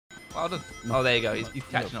Well done. Oh, there you go. He's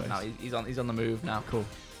catching up now. He's on the move now. Cool.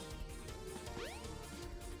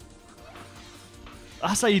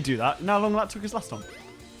 That's how you do that. You know how long that took us last time?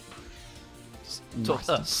 Took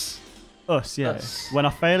us. Us, yeah. Us. When I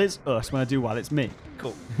fail, it's us. When I do well, it's me.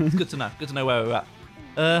 Cool. It's good to know. Good to know where we're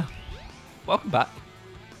at. Welcome back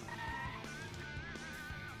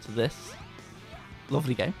to this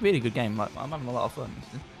lovely game. Really good game. Like, I'm having a lot of fun.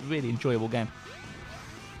 It's a really enjoyable game.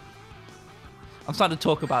 I'm starting to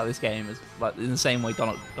talk about this game as like in the same way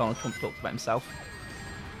Donald Trump talks about himself.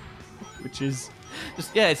 Which is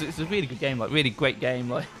just it's a really good game. Like really great game.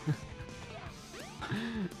 Like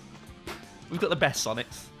we've got the best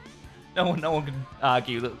Sonics. No one can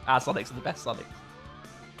argue that our Sonics are the best Sonics.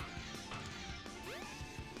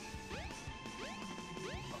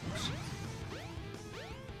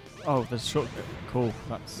 Oh, there's shortcut. Cool.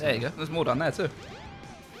 That's There you go. There's more down there too.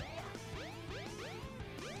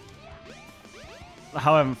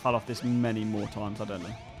 How I haven't fell off this many more times, I don't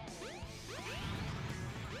know.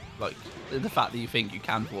 Like the fact that you think you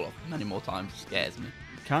can fall off many more times scares me.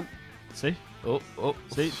 Can't see. Oh.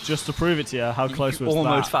 See, just to prove it to you, how close you was that?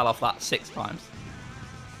 almost fell off that 6 times.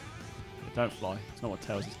 Don't fly. It's not what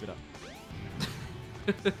Tails is good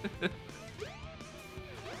at.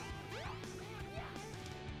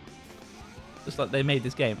 Just like they made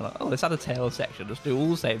this game, like, oh, let's add a Tails section. Just do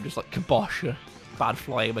all the same, just like kibosh a bad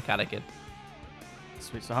flying mechanic in.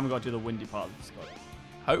 Sweet. So I haven't got to do the windy part of the sky.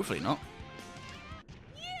 Hopefully not.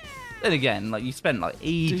 Then again, like you spent like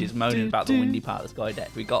ages moaning about the windy part of the sky deck.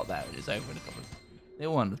 We got there and it's over in a couple of... It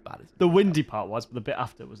wasn't as bad as... The windy part was, but the bit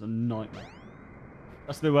after was a nightmare.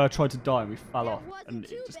 That's the way I tried to die and we fell off, and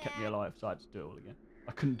it just kept me alive, so I had to do it all again.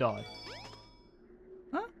 I couldn't die.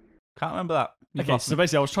 Huh? Can't remember that. Okay, so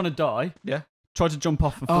basically I was trying to die. Yeah. Tried to jump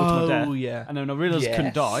off and fall to my death. Oh, yeah. And then I realised I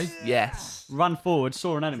couldn't die. Yes. Ran forward,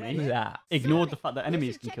 saw an enemy. Yeah. Ignored the fact that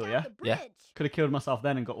enemies can kill you. Yeah. Could have killed myself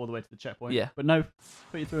then and got all the way to the checkpoint. Yeah. But no,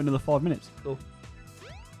 put you through another 5 minutes. Cool.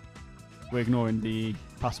 We're ignoring the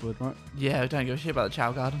password, right? Yeah, don't give a shit about the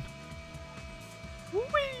Chow Garden.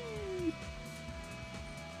 Whee!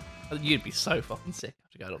 You'd be so fucking sick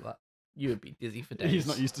after going up that. You would be dizzy for days. He's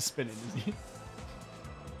not used to spinning, is he?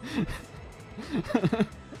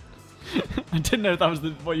 I didn't know if that was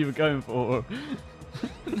what you were going for.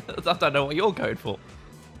 I don't know what you're going for.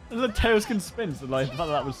 The tails can spin, so like, the fact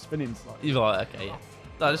that was spinning slightly. You're like, okay, yeah.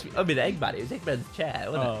 No, I mean, Eggman. It was Eggman's chair,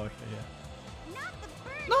 wasn't it? Oh, okay,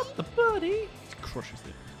 yeah. Not the birdie. It crushes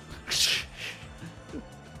it.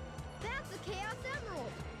 That's a Chaos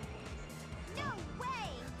Emerald. No way.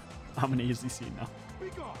 How many has he seen now? Be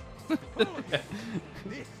gone.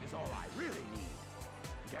 This is all I really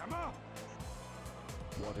need. Gamma?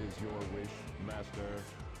 What is your wish, Master?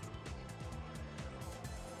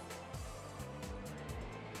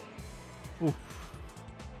 Oof.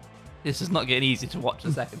 This is not getting easy to watch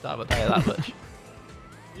the second time, I'll tell you that much.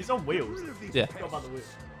 He's on wheels. Yeah. Go by the wheels.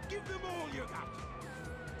 Give them all you got.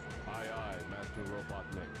 Aye, aye, Master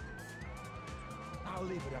Robotnik. I'll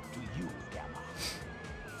leave it up to you, Gamma.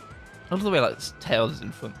 I love the way like Tails is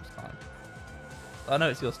in front this time. I know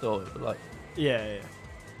it's your story, but like, Yeah.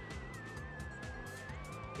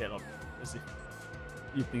 Yeah, like, as if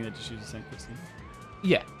you think they just use the same cutscene.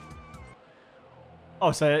 yeah.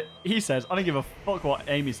 Oh, so he says, I don't give a fuck what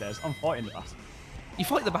Amy says. I'm fighting the bastard. You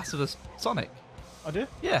fight the bastard as Sonic. I do?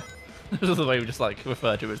 Yeah. This is the way we just like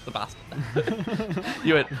refer to him as the bastard.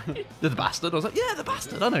 You went, the bastard. I was like, yeah, the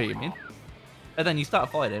bastard. I know what you mean. And then you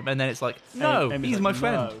start fighting him, and then it's like, no, Amy's he's like, my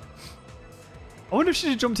friend. "No." I wonder if she'd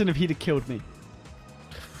have jumped in if he'd have killed me.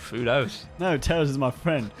 Who knows? No, Tails is my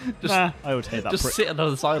friend. Just- Nah, I would hate that Just prick. sitting on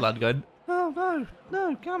the sideline going, oh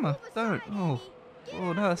no, Gamma, don't. Oh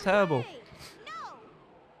no, that's terrible. No.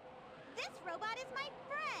 This robot is my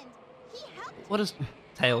friend. He helped What does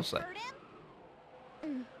Tails say? hurt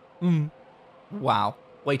him. Wow.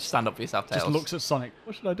 Way to stand up for yourself, Tails. Just looks at Sonic.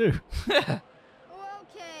 What should I do? Okay.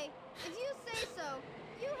 If you say so,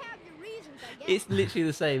 you have your reasons, I guess. It's literally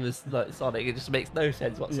the same as like Sonic. It just makes no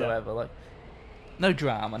sense whatsoever. Like, no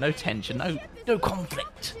drama, no tension, no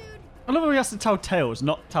conflict. I love how he has to tell Tails,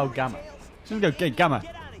 not tell Gamma. He's going to go, "Hey, Gamma,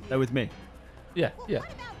 they're with me." Yeah.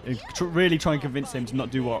 Really try and convince him to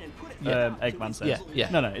not do what Yeah. Eggman says.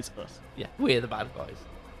 Yeah. No, it's us. Yeah, we're the bad guys.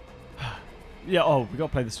 Yeah, oh, we got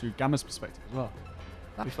to play this through Gamma's perspective as well.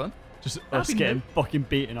 That'd be fun. Just That'd us be getting fucking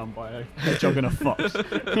beaten on by a hedgehog and a fox.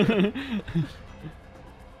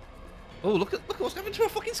 Oh, look at what's happened to her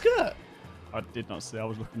fucking skirt. I did not see. I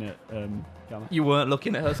was looking at Gamma. You weren't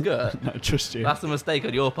looking at her skirt. No, trust you. That's a mistake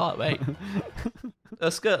on your part, mate.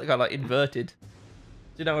 Her skirt got like inverted. Do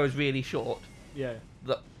you know it was really short? Yeah.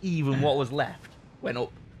 That even what was left went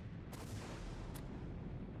up.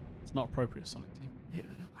 It's not appropriate, Sonic Team.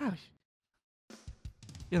 Wow.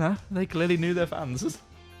 You know, they clearly knew their fans.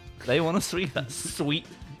 They want to see that sweet.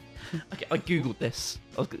 Okay, I googled this.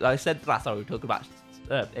 I said last time we were talking about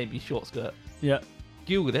Amy's short skirt. Yeah.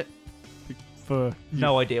 Googled it. For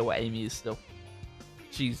no idea what Amy is still.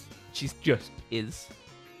 She's just is.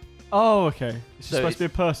 Oh, okay. She's So supposed to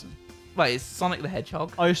be a person. Right, it's Sonic the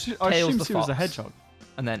Hedgehog. I Tails assume the she was a fox. hedgehog.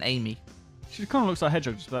 And then Amy. She kind of looks like a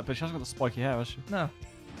hedgehog, but she hasn't got the spiky hair, has she? No.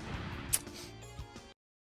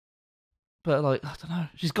 But like, I don't know.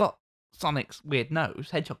 She's got Sonic's weird nose,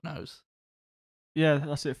 hedgehog nose. Yeah,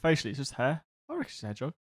 that's it. Facially, it's just hair. I reckon she's a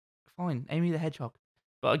hedgehog. Fine, Amy the Hedgehog.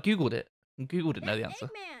 But I googled it, and Google didn't know the answer.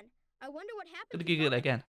 Eggman, I wonder what happened. Gonna to Google it Sonic.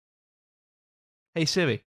 again. Hey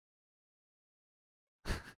Siri.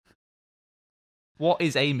 What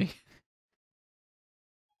is Amy?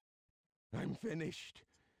 I'm finished.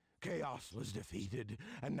 Chaos was defeated,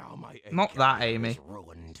 and now my egg Not that carrier Amy. is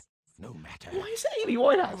ruined. No matter. Why is it Amy I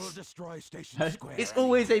will Winehouse? destroy Station Square. It's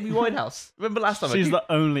always Amy Winehouse. Remember last time? She's I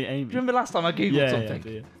the only Amy. Do you remember last time I googled yeah, something?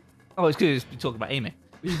 Yeah, Oh, it's because you're talking about Amy.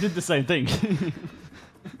 you did the same thing.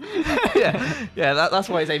 yeah. That's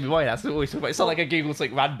why it's Amy Winehouse. It's not like I googled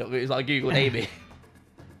something random. It's like I googled Amy.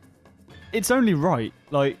 It's only right.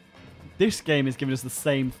 Like, this game is giving us the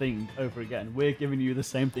same thing over again. We're giving you the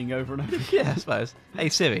same thing over and over again. Yeah, I suppose. Hey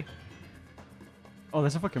Siri. Oh,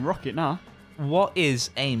 there's a fucking rocket now. What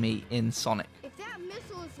is Amy in Sonic? If that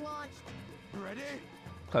missile is launched, Ready?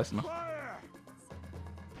 Close enough. Fire!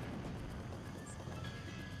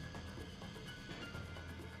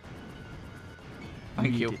 Thank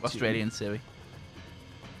Read you, it to Australian Siri.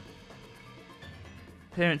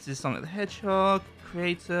 Appearances: Sonic the Hedgehog.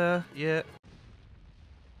 Creator, yeah.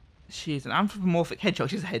 She's an anthropomorphic hedgehog.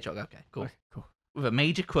 She's a hedgehog. Okay, cool. Okay, cool. With a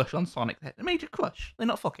major crush on Sonic. A major crush? They're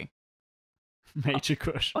not fucking. Major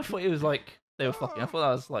crush. I thought it was like they were fucking. I thought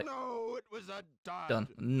that was like No, it was a dud. done,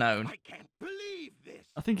 known. I can't believe this.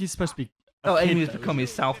 I think he's supposed to be. Oh, a kid, Amy has though, become his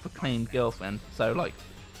isn't self-proclaimed girlfriend. So like,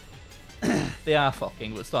 they are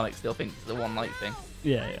fucking, but Sonic still thinks it's a one-night thing.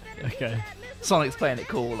 he? Yeah, yeah. Okay. Sonic's playing it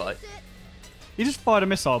cool, like. He just fired a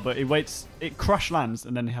missile, but he waits. It crash lands,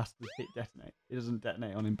 and then he has to hit detonate. It doesn't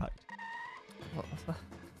detonate on impact. What was that?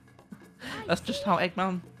 That's just how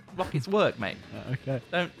Eggman rockets work, mate. Okay.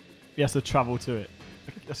 Don't. He has to travel to it.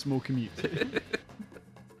 A small commute.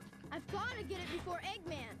 I've got to get it before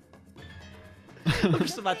Eggman.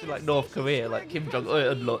 Just imagine like North Korea, like Kim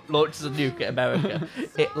Jong-un launches a nuke at America.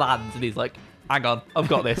 It lands, and he's like, "Hang on, I've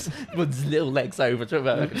got this." Runs his little legs over to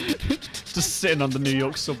America. Just sitting on the New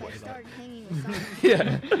York subway. I Like. started hanging with Sonic,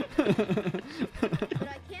 Yeah. but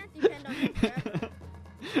I can't depend on him forever.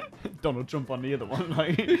 Donald Trump on the other one.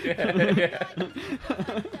 Like. Yeah.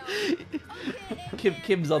 Okay,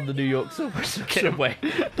 Kim's on the New York subway, so get away.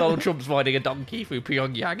 Donald Trump's riding a donkey through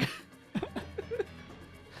Pyongyang.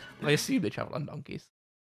 I assume they travel on donkeys.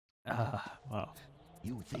 Wow.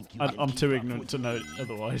 You think you I'm can too keep up ignorant with to know me?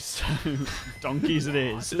 otherwise. So, donkeys it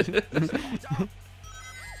is.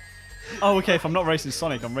 Oh, okay. If I'm not racing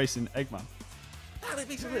Sonic, I'm racing Eggman. That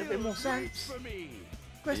makes a little bit more sense. For me.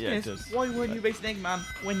 Question Yeah, it is, does. why weren't you racing Eggman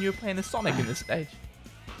when you were playing as Sonic in this stage?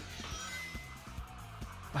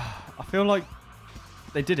 I feel like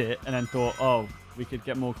they did it and then thought, oh, we could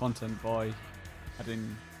get more content by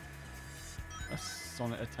adding a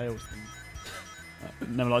Sonic a Tails thing.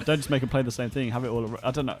 No, like don't just make them play the same thing. Have it all.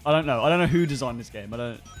 I don't know. I don't know who designed this game. I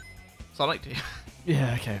don't. Sonic do.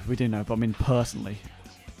 Yeah, okay, we do know, but I mean personally,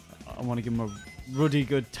 I want to give them a ruddy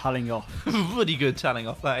good telling off. Really good telling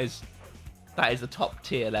off. That is the top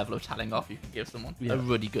tier level of telling off you can give someone. Yeah. A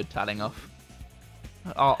really good telling off.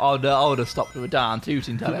 I would have stopped with a darn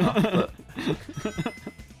tooting telling off,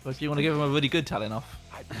 but if you want to give them a really good telling off,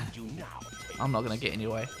 I need you now. I'm not going to get in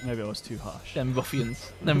your way. Maybe I was too harsh. Them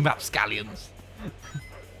ruffians, them rapscallions.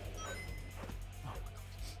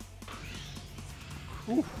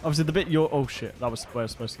 Obviously, the bit you're. Oh shit, that was where I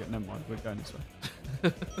was supposed to get. Never mind, we're going this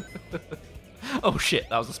way. Oh shit,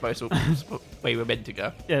 that was the supposed way we're meant to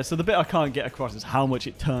go. Yeah, so the bit I can't get across is how much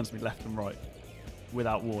it turns me left and right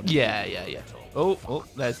without warning. Yeah. Oh,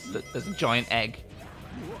 there's a giant egg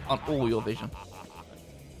on all your vision.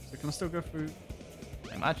 So can I still go through?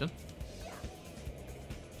 Imagine.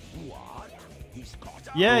 What? He's caught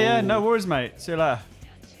up. Yeah, no worries, mate. See you later.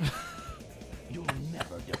 You'll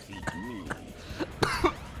never defeat me.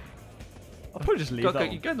 I'll probably just leave that You're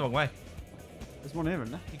one. going the wrong way. There's one here,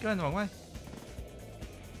 isn't there? You're going the wrong way.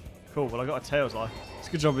 Cool, well I got a Tails eye. It's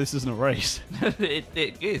a good job this isn't a race. it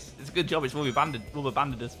is. It's a good job. It's rubber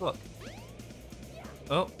banded as fuck.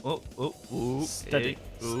 Oh. Steady,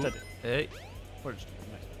 Hey, steady. Hey. Probably just do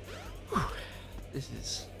it next. This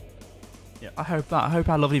is. Yep. I hope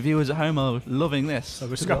our lovely viewers at home are loving this. So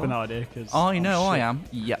we're scrapping that idea because I know I am.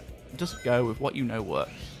 Yep. Just go with what you know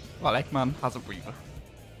works. Well, Eggman has a breather.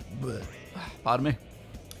 Pardon me.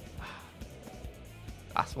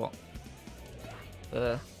 That's what.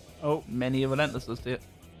 Oh, Many a relentless does to it.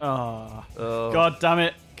 oh, Oh. God damn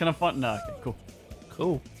it! Can I find? No, okay, cool.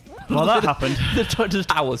 Cool. Well, that happened. The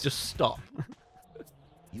towers just stop.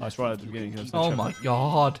 Oh, it's right at the beginning. 'cause Oh my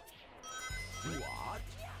god. What?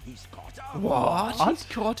 He's caught up. What? He's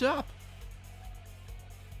caught up.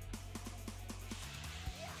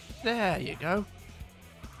 There you go.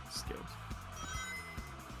 Skills.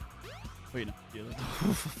 Well, you know, the other-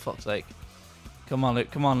 For fuck's sake. Come on,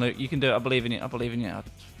 Luke. Come on, Luke. You can do it. I believe in you. I believe in you. I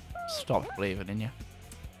stopped believing in you.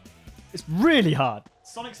 It's really hard.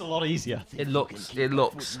 Sonic's a lot easier. It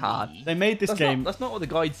looks hard. They made this That's game. That's not what the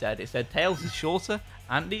guide said. It said Tails is shorter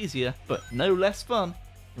and easier, but no less fun.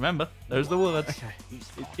 Remember, those are the words. Okay.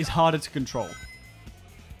 It's harder to control.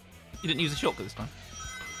 You didn't use a shortcut this time.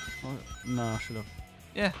 Oh, no, I should have.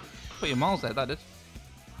 Yeah. Put your miles there, that did.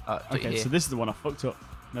 Okay, so this is the one I fucked up.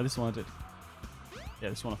 No, this one I did. Yeah,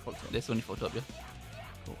 this one I fucked up. This one you fucked up, yeah?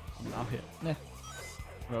 Cool. I'm now here. Yeah.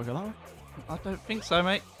 Will I go that way? I don't think so,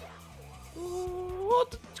 mate.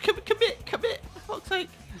 What? Commit, for fuck's sake.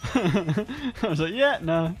 I was like, yeah,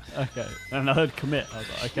 no. Okay. And I heard commit. I was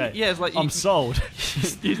like, okay. Yeah, it's like I'm sold.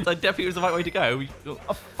 I definitely was the right way to go.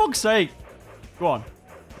 For fuck's sake. Go on.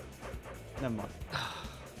 Never mind.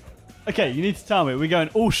 Okay, you need to tell me. We're going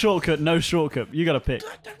all shortcut, no shortcut. You got to pick.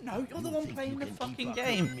 I don't know. You're the one playing the fucking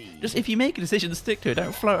game. Just if you make a decision, stick to it.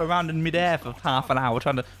 Don't float around in midair for half an hour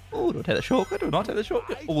trying to, oh, do I take the shortcut or not take the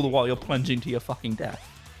shortcut? All the while you're plunging to your fucking death.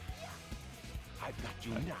 I've got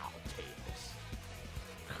you now, Tails.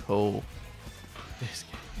 Cool. This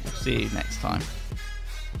game. See you next time.